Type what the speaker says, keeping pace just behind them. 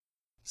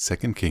2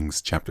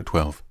 Kings chapter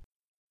 12.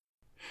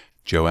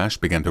 Joash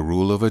began to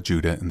rule over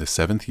Judah in the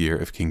 7th year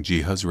of King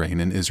Jehu's reign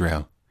in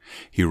Israel.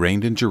 He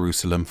reigned in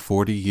Jerusalem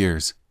 40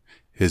 years.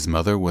 His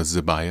mother was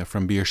Zibiah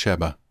from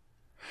Beersheba.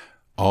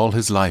 All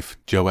his life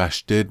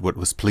Joash did what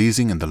was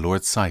pleasing in the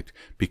Lord's sight,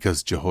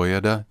 because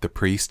Jehoiada the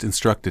priest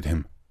instructed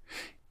him.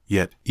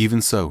 Yet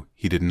even so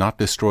he did not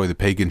destroy the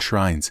pagan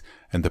shrines,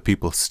 and the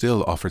people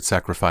still offered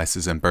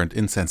sacrifices and burnt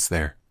incense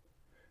there.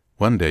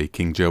 One day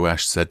King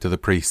Joash said to the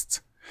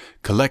priests,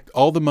 "Collect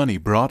all the money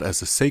brought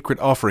as a sacred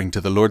offering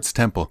to the Lord's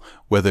temple,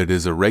 whether it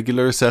is a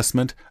regular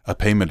assessment, a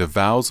payment of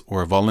vows,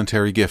 or a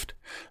voluntary gift.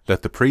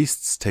 Let the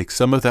priests take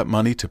some of that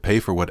money to pay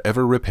for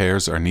whatever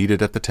repairs are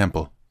needed at the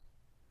temple."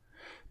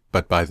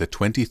 But by the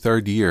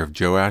 23rd year of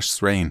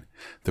Joash's reign,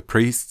 the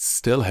priests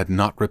still had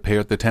not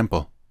repaired the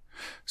temple.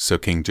 So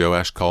King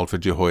Joash called for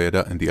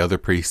Jehoiada and the other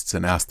priests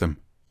and asked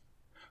them,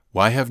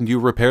 "Why haven't you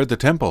repaired the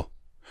temple?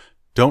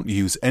 Don't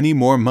use any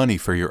more money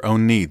for your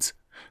own needs.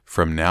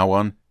 From now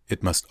on,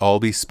 it must all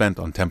be spent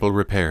on temple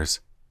repairs."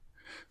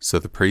 So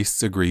the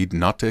priests agreed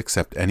not to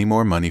accept any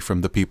more money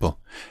from the people,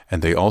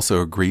 and they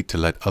also agreed to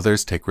let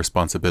others take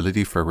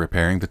responsibility for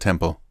repairing the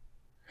temple.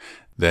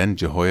 Then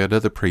Jehoiada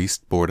the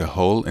priest bored a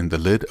hole in the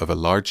lid of a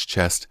large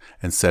chest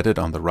and set it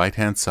on the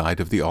right-hand side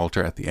of the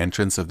altar at the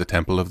entrance of the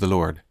temple of the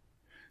Lord.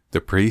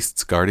 The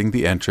priests guarding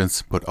the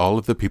entrance put all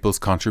of the people's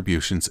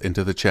contributions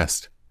into the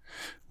chest.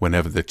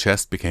 Whenever the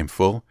chest became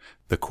full,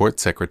 the court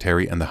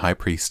secretary and the high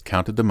priest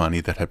counted the money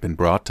that had been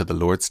brought to the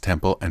Lord's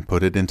temple and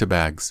put it into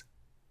bags.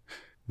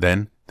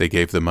 Then they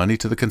gave the money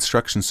to the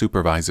construction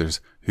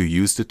supervisors, who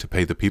used it to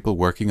pay the people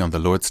working on the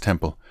Lord's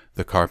temple,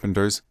 the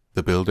carpenters,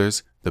 the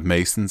builders, the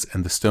masons,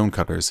 and the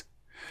stonecutters.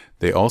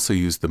 They also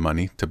used the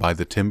money to buy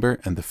the timber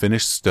and the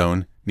finished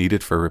stone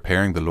needed for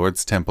repairing the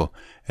Lord's temple,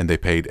 and they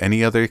paid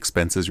any other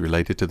expenses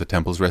related to the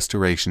temple's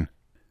restoration.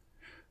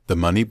 The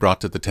money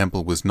brought to the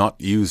temple was not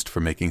used for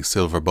making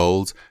silver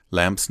bowls,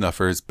 lamp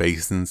snuffers,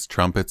 basins,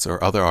 trumpets,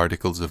 or other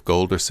articles of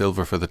gold or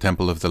silver for the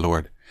temple of the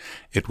Lord.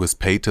 It was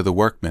paid to the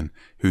workmen,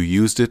 who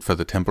used it for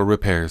the temple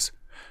repairs.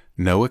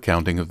 No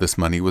accounting of this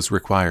money was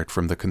required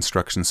from the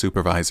construction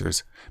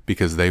supervisors,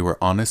 because they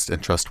were honest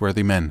and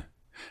trustworthy men.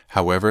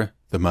 However,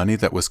 the money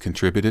that was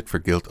contributed for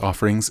guilt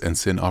offerings and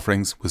sin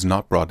offerings was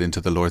not brought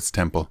into the Lord's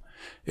temple.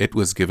 It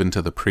was given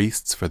to the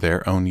priests for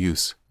their own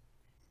use.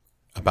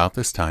 About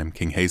this time,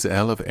 King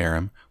Hazael of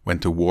Aram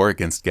went to war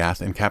against Gath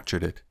and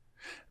captured it.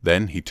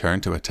 Then he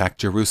turned to attack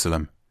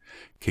Jerusalem.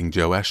 King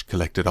Joash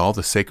collected all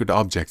the sacred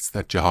objects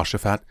that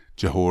Jehoshaphat,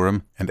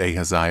 Jehoram, and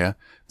Ahaziah,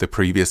 the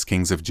previous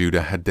kings of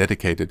Judah, had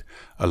dedicated,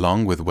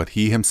 along with what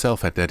he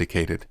himself had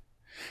dedicated.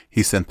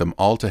 He sent them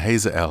all to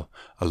Hazael,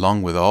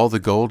 along with all the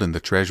gold in the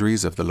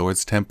treasuries of the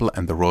Lord's temple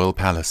and the royal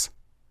palace.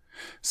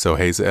 So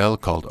Hazael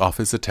called off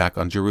his attack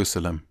on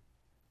Jerusalem.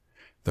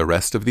 The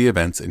rest of the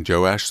events in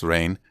Joash's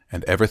reign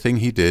and everything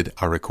he did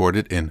are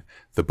recorded in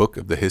the book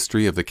of the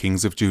history of the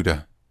kings of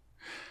Judah.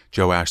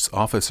 Joash's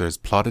officers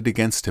plotted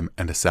against him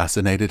and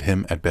assassinated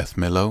him at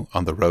Beth-millo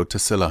on the road to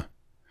Silla.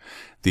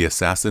 The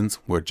assassins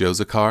were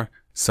Jozacar,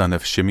 son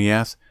of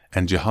Shimeath,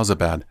 and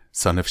Jehozabad,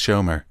 son of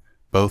Shomer,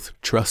 both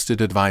trusted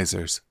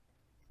advisors.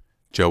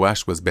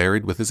 Joash was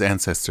buried with his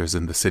ancestors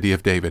in the city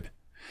of David.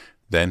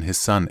 Then his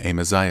son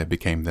Ahaziah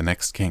became the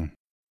next king.